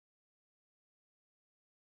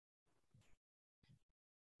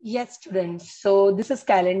Yes, students. So this is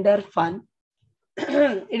calendar fun.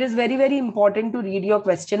 It is very, very important to read your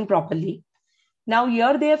question properly. Now,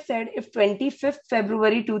 here they have said if 25th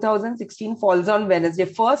February 2016 falls on Wednesday,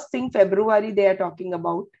 first thing February they are talking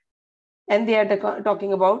about, and they are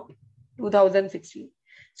talking about 2016.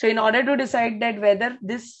 So, in order to decide that whether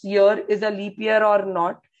this year is a leap year or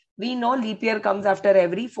not, we know leap year comes after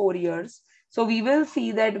every 4 years. So, we will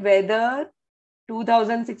see that whether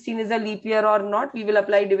 2016 is a leap year or not, we will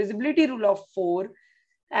apply divisibility rule of 4,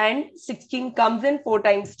 and 16 comes in 4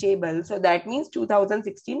 times table. So that means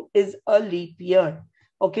 2016 is a leap year.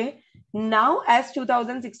 Okay. Now, as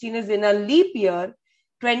 2016 is in a leap year,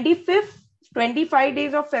 25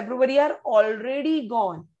 days of February are already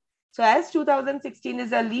gone. So as 2016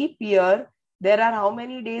 is a leap year, there are how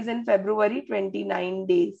many days in February? 29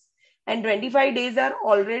 days. And 25 days are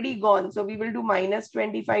already gone. So we will do minus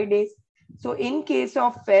 25 days. So in case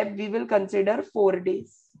of Feb, we will consider 4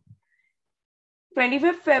 days.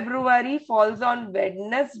 25th February falls on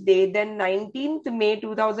Wednesday, then 19th May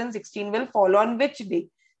 2016 will fall on which day?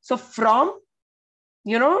 So from,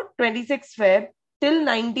 26th Feb till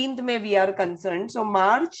 19th May we are concerned. So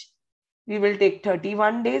March, we will take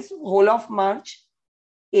 31 days, whole of March.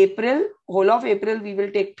 April, whole of April, we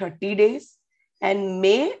will take 30 days. And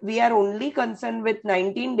May, we are only concerned with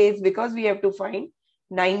 19 days because we have to find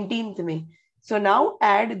 19th May. So now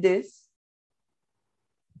add this.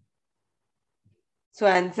 So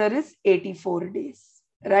answer is 84 days,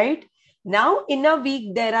 right? Now in a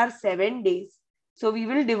week, there are 7 days. So we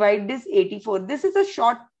will divide this 84. This is a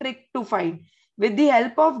short trick to find. With the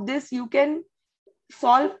help of this, you can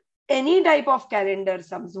solve any type of calendar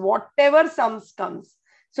sums, whatever sums comes.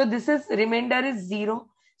 So this is remainder is 0.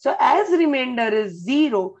 So as remainder is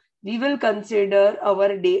 0, we will consider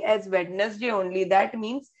our day as Wednesday only. That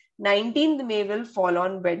means 19th May will fall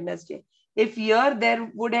on Wednesday. If here there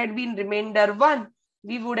would have been remainder 1,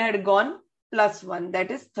 we would have gone plus 1, that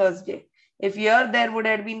is Thursday. If here there would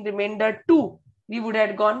have been remainder 2, we would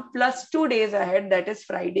have gone plus 2 days ahead, that is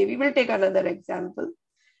Friday. We will take another example.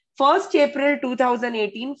 1st April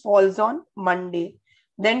 2018 falls on Monday.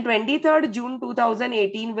 Then 23rd June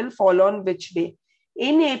 2018 will fall on which day?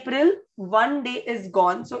 In April, 1 day is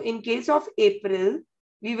gone. So in case of April,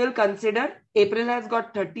 we will consider April has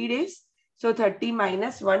got 30 days. So 30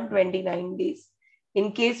 minus 1, 29 days.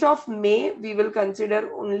 In case of May, we will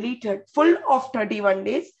consider only full of 31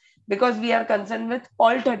 days because we are concerned with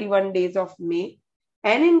all 31 days of May.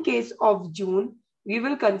 And in case of June, we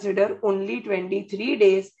will consider only 23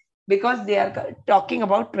 days because they are talking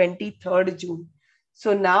about 23rd June.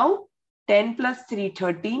 So now 10 plus 3,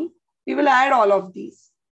 13. We will add all of these.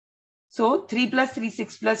 So 3 plus 3,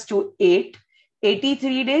 6 plus 2, 8.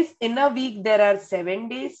 83 days. In a week, there are 7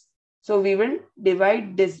 days. So we will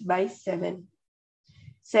divide this by 7.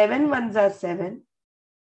 7 ones are 7.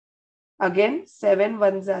 Again, 7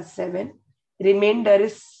 ones are 7. Remainder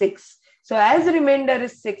is 6. So as remainder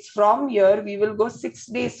is 6, from here, we will go 6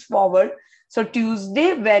 days forward. So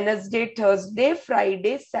Tuesday, Wednesday, Thursday,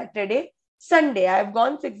 Friday, Saturday, Sunday. I have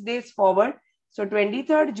gone 6 days forward. So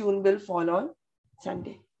 23rd June will fall on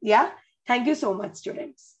Sunday. Yeah. Thank you so much,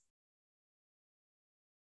 students.